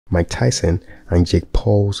Mike Tyson and Jake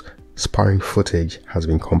Paul's sparring footage has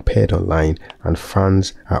been compared online and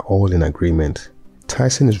fans are all in agreement.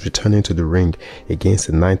 Tyson is returning to the ring against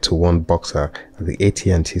the 9-1 boxer at the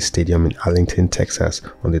AT&T Stadium in Arlington, Texas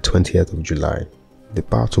on the 20th of July. The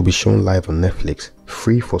bout will be shown live on Netflix,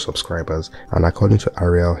 free for subscribers, and according to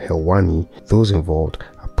Ariel Helwani, those involved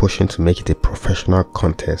are pushing to make it a professional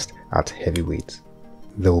contest at heavyweight.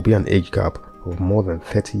 There will be an age gap of more than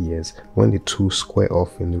 30 years when the two square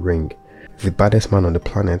off in the ring. The baddest man on the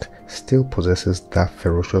planet still possesses that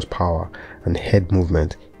ferocious power and head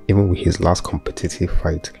movement even with his last competitive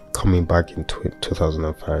fight coming back in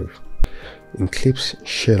 2005. In clips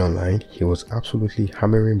shared online, he was absolutely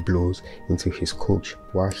hammering blows into his coach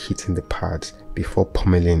while hitting the pads before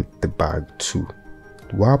pummeling the bag too.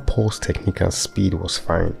 While Paul's technique and speed was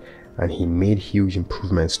fine and he made huge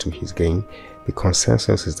improvements to his game, the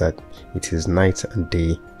consensus is that it is night and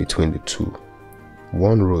day between the two.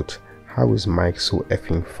 One wrote, "How is Mike so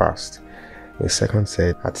effing fast?" A second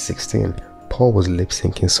said, "At 16, Paul was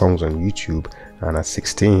lip-syncing songs on YouTube, and at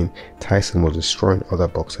 16, Tyson was destroying other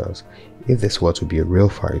boxers. If this were to be a real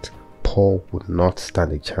fight, Paul would not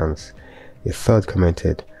stand a chance." A third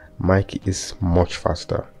commented, "Mike is much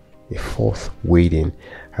faster." A fourth weighed in,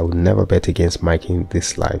 "I would never bet against Mike in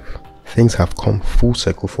this life." Things have come full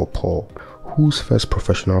circle for Paul, whose first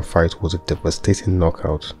professional fight was a devastating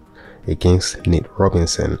knockout against Nate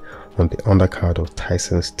Robinson on the undercard of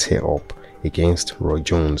Tyson's tear-up against Roy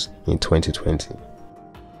Jones in 2020.